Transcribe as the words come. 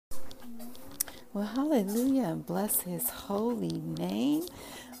Well, hallelujah, and bless his holy name.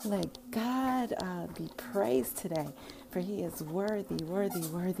 Let God be praised today, for he is worthy, worthy,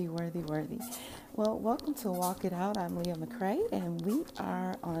 worthy, worthy, worthy. Well, welcome to Walk It Out. I'm Leah McCrae, and we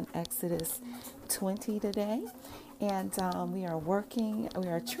are on Exodus 20 today. And we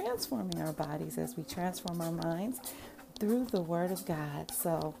are transforming our bodies as we transform our minds through the Word of God.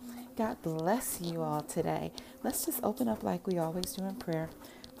 So, God bless you all today. Let's just open up like we always do in prayer.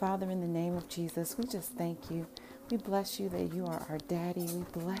 Father, in the name of Jesus, we just thank you. We bless you that you are our daddy. We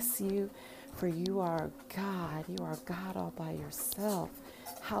bless you for you are God. You are God all by yourself.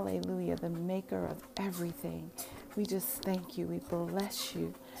 Hallelujah, the maker of everything. We just thank you. We bless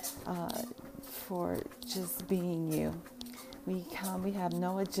you for just being you. We have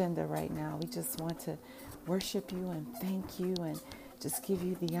no agenda right now. We just want to worship you and thank you and just give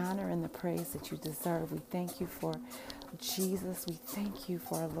you the honor and the praise that you deserve. We thank you for Jesus. We thank you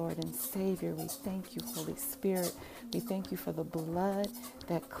for our Lord and Savior. We thank you, Holy Spirit. We thank you for the blood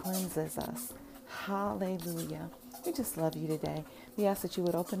that cleanses us. Hallelujah. We just love you today. We ask that you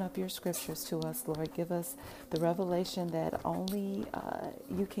would open up your scriptures to us, Lord. Give us the revelation that only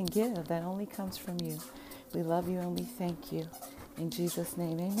you can give, that only comes from you. We love you and we thank you. In Jesus'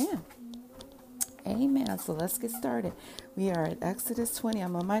 name, amen. Amen. So let's get started. We are at Exodus 20.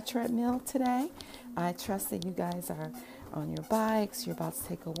 I'm on my treadmill today. I trust that you guys are on your bikes, you're about to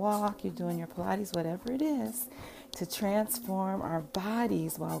take a walk, you're doing your Pilates, whatever it is, to transform our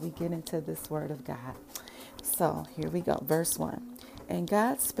bodies while we get into this word of God. So here we go. Verse 1. And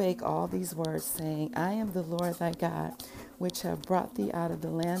God spake all these words, saying, I am the Lord thy God, which have brought thee out of the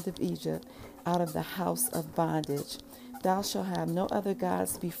land of Egypt, out of the house of bondage. Thou shalt have no other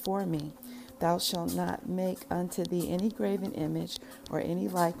gods before me. Thou shalt not make unto thee any graven image or any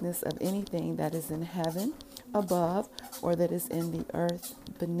likeness of anything that is in heaven above, or that is in the earth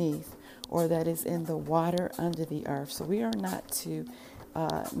beneath, or that is in the water under the earth. So we are not to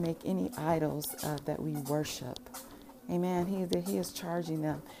make any idols that we worship. Amen. He is charging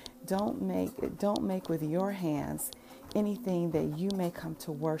them. Don't make with your hands anything that you may come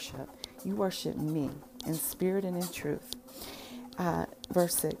to worship. You worship me in spirit and in truth.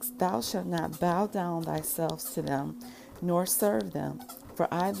 Verse 6, thou shalt not bow down thyself to them, nor serve them.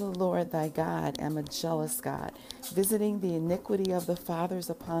 For I, the Lord thy God, am a jealous God, visiting the iniquity of the fathers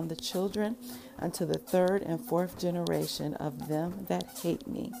upon the children unto the third and fourth generation of them that hate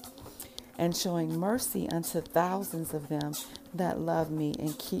me, and showing mercy unto thousands of them that love me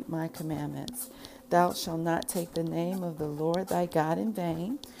and keep my commandments. Thou shalt not take the name of the Lord thy God in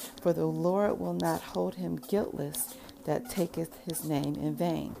vain, for the Lord will not hold him guiltless that taketh his name in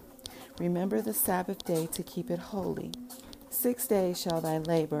vain. Remember the Sabbath day to keep it holy. 6 days shall thou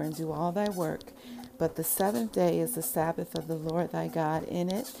labor and do all thy work, but the seventh day is the Sabbath of the Lord thy God. In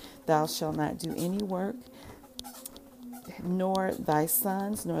it thou shalt not do any work, nor thy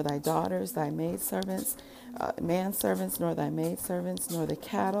sons, nor thy daughters, thy maidservants, manservants, nor thy maidservants, nor the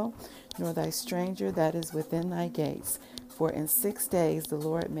cattle, nor thy stranger that is within thy gates. For in 6 days the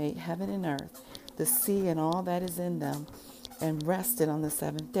Lord made heaven and earth, the sea and all that is in them, and rested on the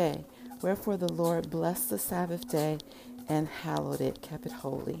seventh day. Wherefore the Lord blessed the Sabbath day and hallowed it, kept it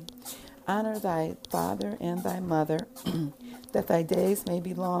holy. Honor thy father and thy mother, that thy days may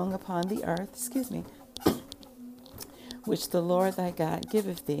be long upon the earth, which the Lord thy God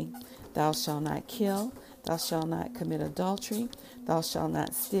giveth thee. Thou shalt not kill, thou shalt not commit adultery, thou shalt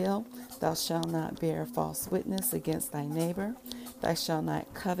not steal, thou shalt not bear false witness against thy neighbor, thou shalt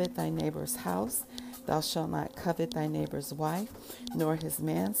not covet thy neighbor's house, thou shalt not covet thy neighbor's wife, nor his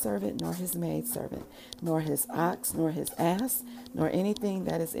manservant, nor his maidservant, nor his ox, nor his ass, nor anything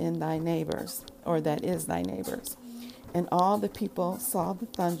that is in thy neighbor's, or that is thy neighbor's. And all the people saw the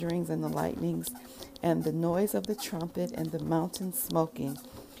thunderings and the lightnings, and the noise of the trumpet, and the mountain smoking.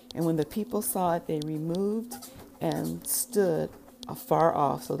 And when the people saw it, they removed and stood afar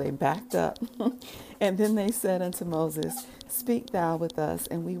off. So they backed up. And then they said unto Moses, Speak thou with us,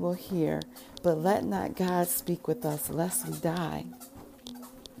 and we will hear. But let not God speak with us, lest we die.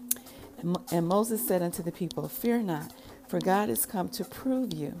 And Moses said unto the people, Fear not, for God is come to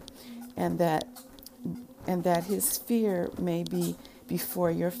prove you, and that his fear may be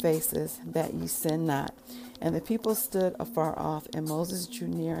before your faces, that ye sin not. And the people stood afar off, and Moses drew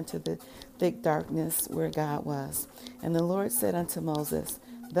near unto the thick darkness where God was. And the Lord said unto Moses,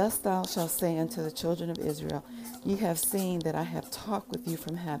 Thus thou shalt say unto the children of Israel, Ye have seen that I have talked with you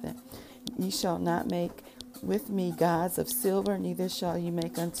from heaven. Ye shall not make with me gods of silver, neither shall ye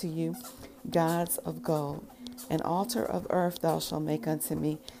make unto you gods of gold. An altar of earth thou shalt make unto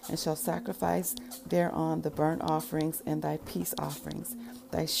me, and shalt sacrifice thereon the burnt offerings and thy peace offerings,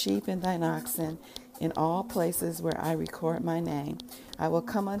 thy sheep and thine oxen, in all places where I record my name. I will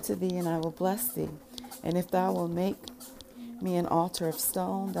come unto thee, and I will bless thee. And if thou wilt make me an altar of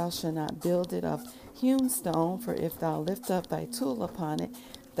stone, thou shalt not build it of hewn stone, for if thou lift up thy tool upon it,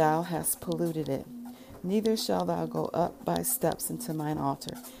 thou hast polluted it. Neither shalt thou go up by steps into mine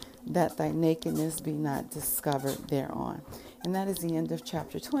altar, that thy nakedness be not discovered thereon. And that is the end of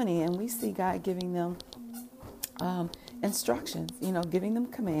chapter 20. And we see God giving them instructions, giving them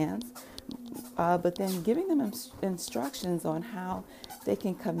commands, but then giving them instructions on how they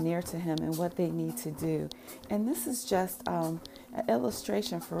can come near to him and what they need to do. And this is just an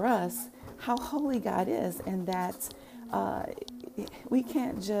illustration for us how holy God is, and that we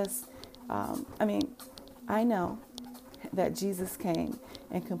can't just, I know that Jesus came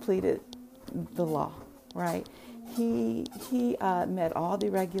and completed the law, right? He met all the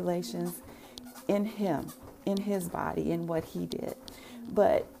regulations in him, in his body, in what he did.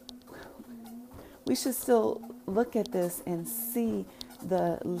 But we should still look at this and see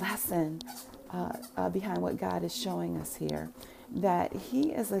the lesson behind what God is showing us here, that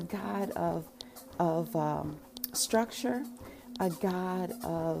he is a God of structure, a God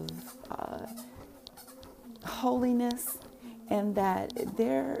of holiness, and that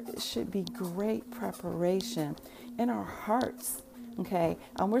there should be great preparation in our hearts. Okay,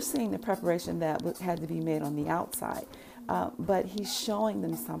 we're seeing the preparation that had to be made on the outside, but he's showing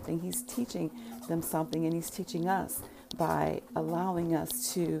them something. He's teaching them something, and he's teaching us by allowing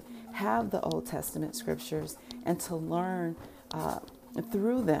us to have the Old Testament scriptures and to learn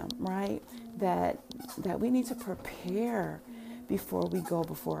through them, right? That we need to prepare before we go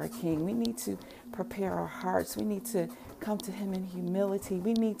before our King. We need to prepare our hearts. We need to come to him in humility.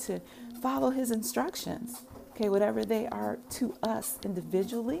 We need to follow his instructions, okay, whatever they are to us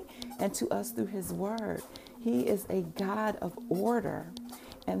individually and to us through his word. He is a God of order.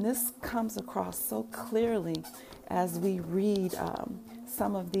 And this comes across so clearly as we read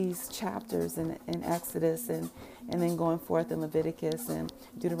some of these chapters in Exodus and then going forth in Leviticus and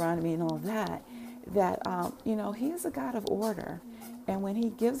Deuteronomy and all of that, he is a God of order. And when he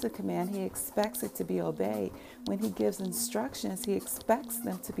gives a command, he expects it to be obeyed. When he gives instructions, he expects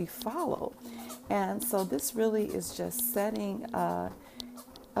them to be followed. And so this really is just setting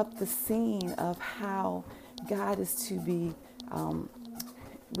up the scene of how God is to be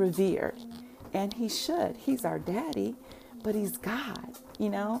revered. And he should. He's our daddy, but he's God,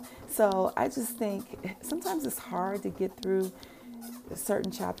 So I just think sometimes it's hard to get through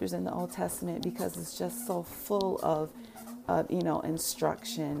certain chapters in the Old Testament because it's just so full of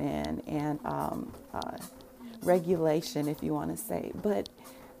instruction and regulation, if you want to say. But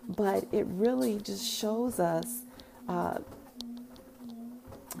it really just shows us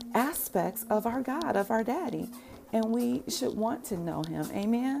aspects of our God, of our daddy. And we should want to know him.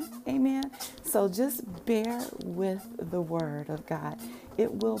 Amen? Amen? So just bear with the word of God.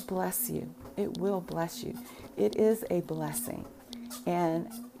 It will bless you. It will bless you. It is a blessing. And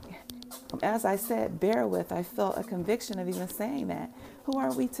as I said, bear with, I felt a conviction of even saying that. Who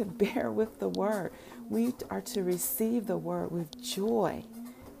are we to bear with the word? We are to receive the word with joy,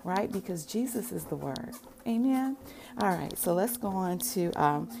 right? Because Jesus is the word. Amen. All right. So let's go on to,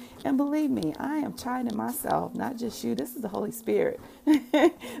 and believe me, I am chiding myself, not just you. This is the Holy Spirit.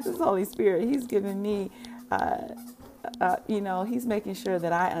 This is the Holy Spirit. He's giving me, he's making sure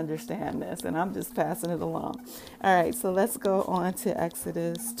that I understand this, and I'm just passing it along. All right. So let's go on to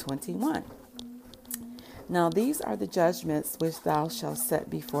Exodus 21. Now, these are the judgments which thou shalt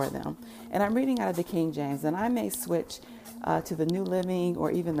set before them. And I'm reading out of the King James, and I may switch to the New Living or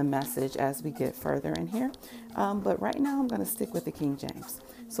even the Message as we get further in here. But right now I'm going to stick with the King James.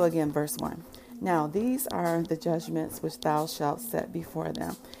 So again, verse 1. Now these are the judgments which thou shalt set before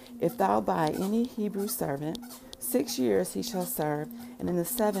them. If thou buy any Hebrew servant, 6 years he shall serve, and in the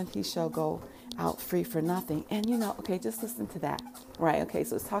 7th he shall go out free for nothing. And okay, just listen to that. Right. Okay.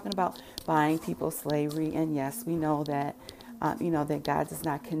 So it's talking about buying people slavery. And yes, we know that that God does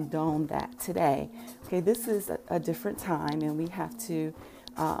not condone that today. Okay, this is a different time, and we have to,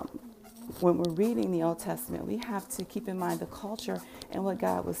 when we're reading the Old Testament, we have to keep in mind the culture and what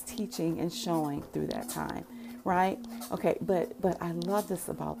God was teaching and showing through that time, right? Okay, but I love this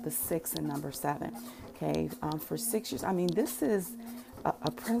about the 6 and number 7. Okay, for 6 years. I mean, this is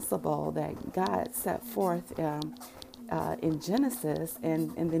a principle that God set forth in Genesis,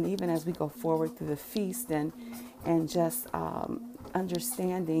 and then even as we go forward through the feast and just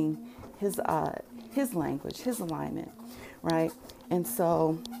understanding his language, his alignment, right? And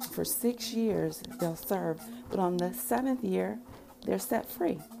so for 6 years they'll serve, but on the 7th year they're set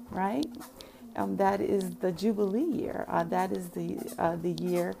free, right? That is the Jubilee year. That is the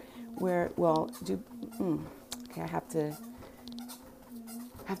year where, okay, I have to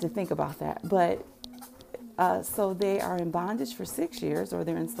think about that. But so they are in bondage for 6 years, or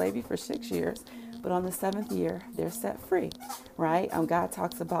they're in slavery for 6 years, but on the 7th year they're set free, right? God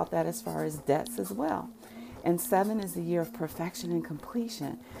talks about that as far as debts as well. And 7 is the year of perfection and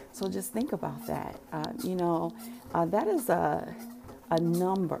completion. So just think about that. That is a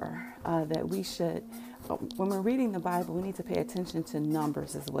number that we should, when we're reading the Bible, we need to pay attention to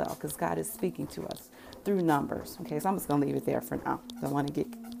numbers as well, because God is speaking to us through numbers. Okay, so I'm just going to leave it there for now. Don't want to get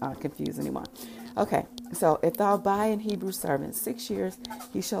confuse anyone. Okay, so if thou buy an Hebrew servant, 6 years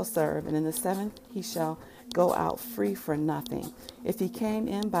he shall serve, and in the 7th he shall go out free for nothing. If he came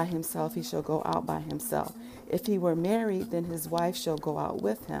in by himself, he shall go out by himself. If he were married, then his wife shall go out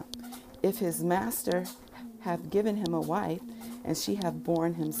with him. If his master have given him a wife, and she have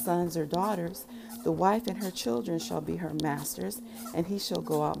borne him sons or daughters, the wife and her children shall be her master's, and he shall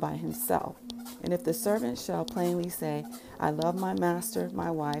go out by himself. And if the servant shall plainly say, I love my master, my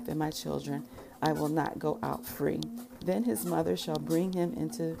wife, and my children, I will not go out free, then his mother shall bring him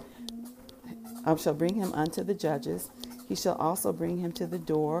unto the judges. He shall also bring him to the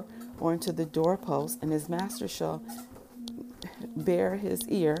door, or into the doorpost, and his master shall bore his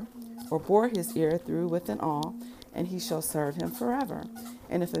ear through with an awl, and he shall serve him forever.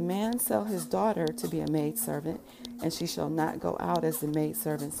 And if a man sell his daughter to be a maidservant, and she shall not go out as the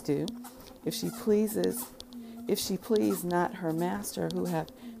maidservants do, if she please not her master who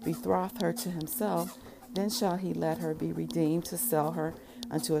hath betrothed her to himself, then shall he let her be redeemed to sell her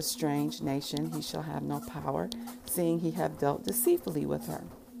unto a strange nation. He shall have no power, seeing he have dealt deceitfully with her.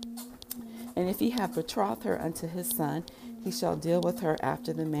 And if he have betrothed her unto his son, he shall deal with her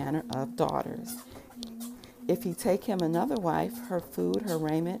after the manner of daughters. If he take him another wife, her food, her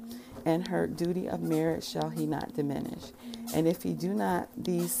raiment, and her duty of marriage shall he not diminish. And if he do not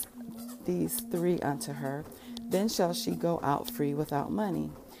these 3 unto her, then shall she go out free without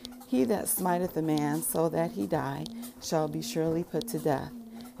money. He that smiteth a man so that he die shall be surely put to death.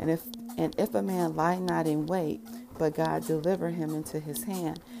 And if a man lie not in wait, but God deliver him into his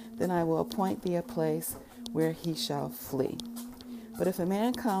hand, then I will appoint thee a place where he shall flee. But if a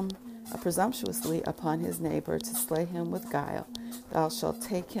man come presumptuously upon his neighbor to slay him with guile, thou shalt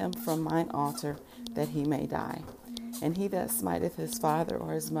take him from mine altar, that he may die. And he that smiteth his father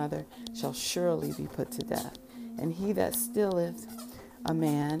or his mother shall surely be put to death. And he that stealeth a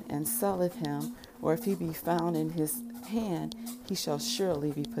man and selleth him, or if he be found in his hand, he shall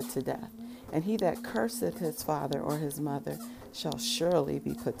surely be put to death. And he that curseth his father or his mother shall surely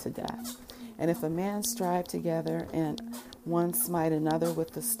be put to death. And if a man strive together, and one smite another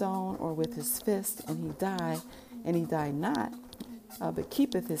with the stone or with his fist, and he die not, but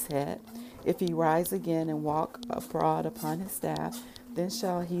keepeth his head, if he rise again and walk abroad upon his staff, then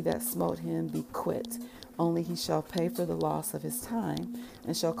shall he that smote him be quit. Only he shall pay for the loss of his time,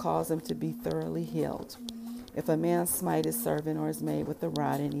 and shall cause him to be thoroughly healed. If a man smite his servant or his maid with a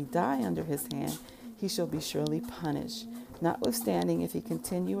rod, and he die under his hand, he shall be surely punished. Notwithstanding, if he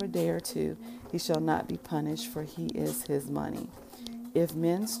continue a day or two, he shall not be punished, for he is his money. If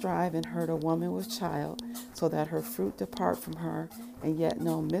men strive and hurt a woman with child, so that her fruit depart from her, and yet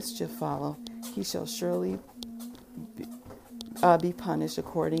no mischief follow, he shall surely be punished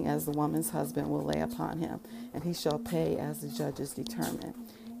according as the woman's husband will lay upon him, and he shall pay as the judges determine.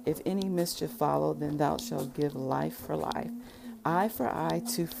 If any mischief follow, then thou shalt give life for life, eye for eye,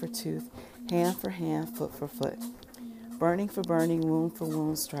 tooth for tooth, hand for hand, foot for foot, burning for burning, wound for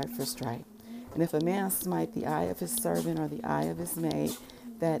wound, stripe for stripe. And if a man smite the eye of his servant or the eye of his maid,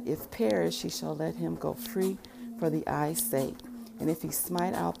 that if perish, he shall let him go free for the eye's sake. And if he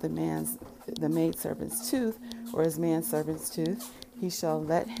smite out the maidservant's tooth, or his manservant's tooth, he shall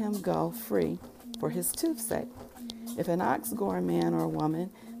let him go free for his tooth's sake. If an ox gore a man or a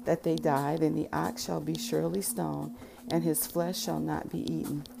woman, that they die, then the ox shall be surely stoned, and his flesh shall not be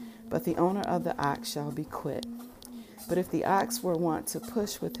eaten, but the owner of the ox shall be quit. But if the ox were wont to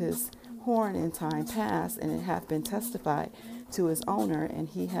push with his horn in time past, and it hath been testified to his owner, and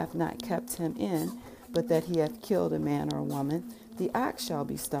he hath not kept him in, but that he hath killed a man or a woman, the ox shall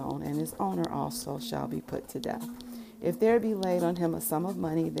be stoned, and his owner also shall be put to death. If there be laid on him a sum of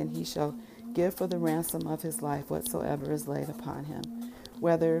money, then he shall give for the ransom of his life whatsoever is laid upon him.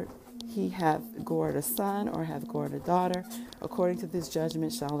 Whether he have gored a son or have gored a daughter, according to this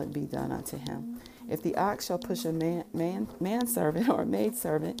judgment shall it be done unto him. If the ox shall push a manservant or a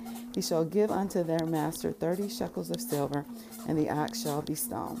maidservant, he shall give unto their master 30 shekels of silver, and the ox shall be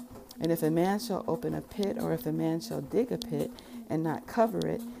stoned. And if a man shall open a pit, or if a man shall dig a pit, and not cover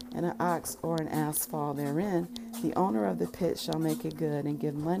it, and an ox or an ass fall therein, the owner of the pit shall make it good, and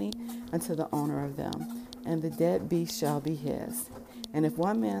give money unto the owner of them, and the dead beast shall be his. And if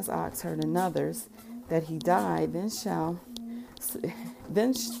one man's ox hurt another's, that he died, then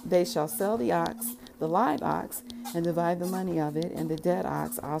they shall sell the ox, the live ox, and divide the money of it, and the dead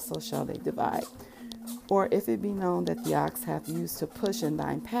ox also shall they divide. Or if it be known that the ox hath used to push in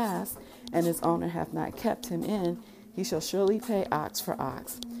thine paths, and his owner hath not kept him in, he shall surely pay ox for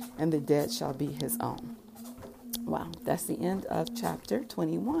ox, and the dead shall be his own. Wow, that's the end of chapter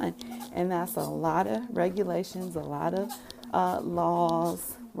 21. And that's a lot of regulations, a lot of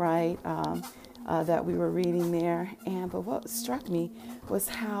laws, right, that we were reading there. But what struck me was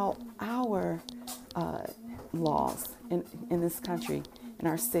how our laws in this country, in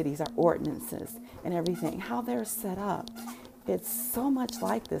our cities, our ordinances and everything, how they're set up. It's so much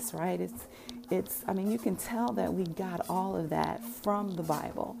like this, right? I mean, you can tell that we got all of that from the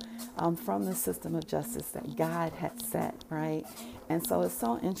Bible, from the system of justice that God had set, right? And so it's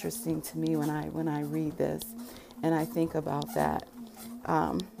so interesting to me when I read this and I think about that,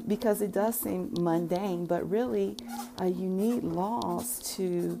 because it does seem mundane, but really you need laws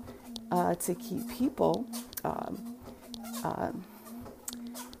to keep people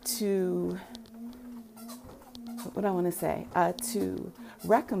to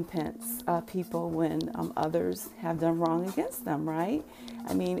recompense people when others have done wrong against them, right?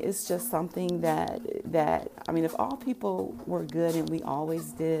 I mean, it's just something that I mean, if all people were good and we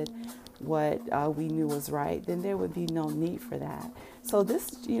always did what we knew was right, then there would be no need for that. So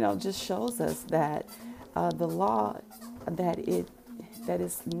this, just shows us that the law, that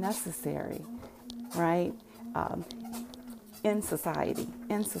is necessary, right? In society.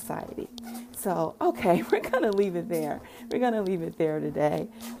 So, okay, we're going to leave it there. We're going to leave it there today.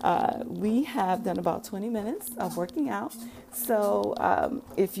 We have done about 20 minutes of working out. So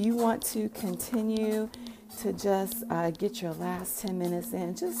if you want to continue to just get your last 10 minutes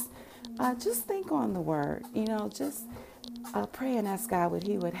in, just think on the word, just pray and ask God what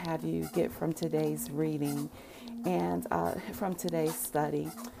he would have you get from today's reading and from today's study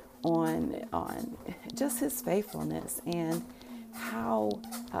on just his faithfulness and how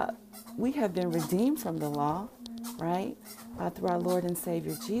we have been redeemed from the law, right, through our Lord and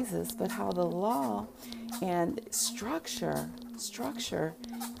Savior Jesus, but how the law and structure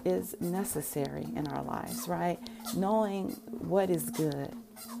is necessary in our lives, right? Knowing what is good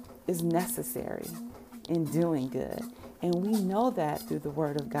is necessary in doing good. And we know that through the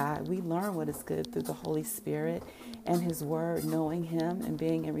Word of God. We learn what is good through the Holy Spirit and His Word, knowing Him and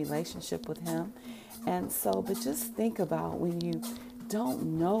being in relationship with Him. And so, but just think about when you don't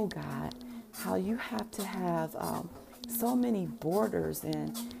know God, how you have to have so many borders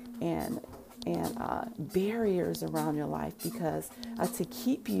and barriers around your life, because to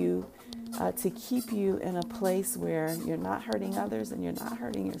keep you in a place where you're not hurting others and you're not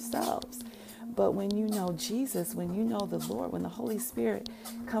hurting yourselves. But when you know Jesus, when you know the Lord, when the Holy Spirit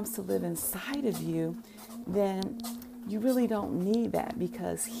comes to live inside of you, then you really don't need that,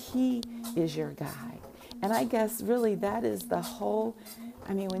 because He is your guide. And I guess really that is the whole,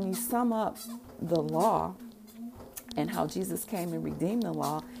 when you sum up the law and how Jesus came and redeemed the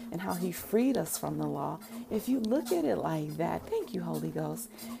law and how He freed us from the law, if you look at it like that, thank you, Holy Ghost,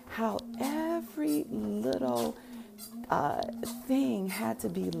 how every little thing had to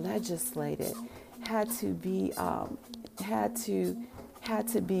be legislated, had to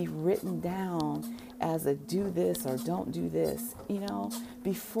be written down as a do this or don't do this,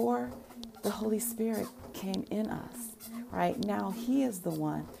 before the Holy Spirit came in us. Right now, He is the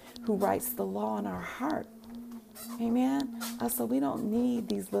one who writes the law in our heart. Amen. So we don't need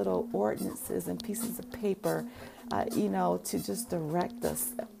these little ordinances and pieces of paper, to just direct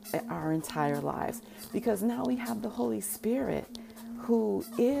us our entire lives, because now we have the Holy Spirit, who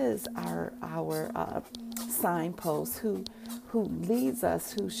is our signpost, who leads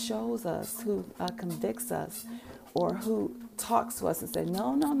us, who shows us, who convicts us, or who talks to us and says,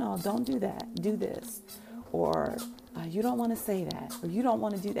 no, don't do that, do this, or you don't want to say that, or you don't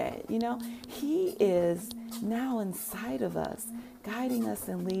want to do that. He is now inside of us, guiding us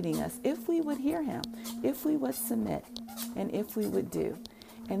and leading us, if we would hear Him, if we would submit, and if we would do.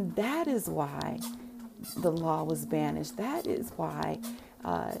 And that is why the law was banished. That is why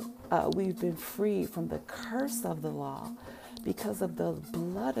we've been freed from the curse of the law, because of the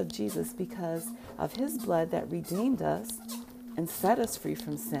blood of Jesus, because of His blood that redeemed us and set us free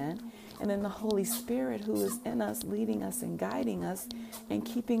from sin. and then the Holy Spirit who is in us, leading us and guiding us and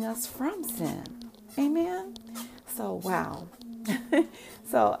keeping us from sin. Amen. So, wow.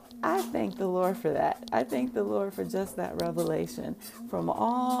 So I thank the Lord for that. I thank the Lord for just that revelation from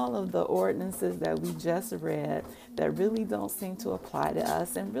all of the ordinances that we just read that really don't seem to apply to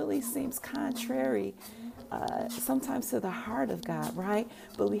us and really seems contrary sometimes to the heart of God, right?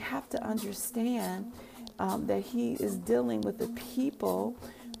 But we have to understand that He is dealing with the people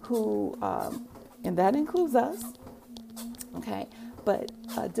who, and that includes us, okay? But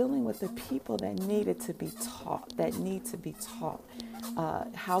dealing with the people that needed to be taught, that need to be taught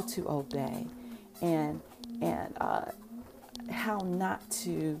how to obey and how not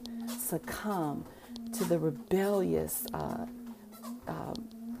to succumb to the rebellious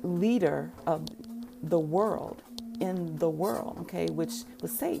leader of the world, in the world, okay, which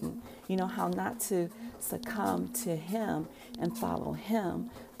was Satan. You know, how not to succumb to him and follow him,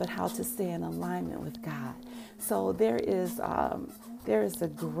 but how to stay in alignment with God. So there is a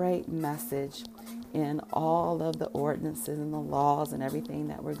great message in all of the ordinances and the laws and everything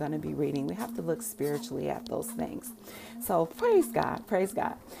that we're going to be reading. We have to look spiritually at those things. So praise God, praise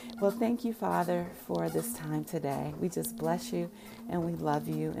God. Well, thank you, Father, for this time today. We just bless you and we love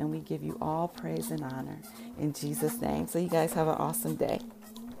you and we give you all praise and honor in Jesus' name. So you guys have an awesome day.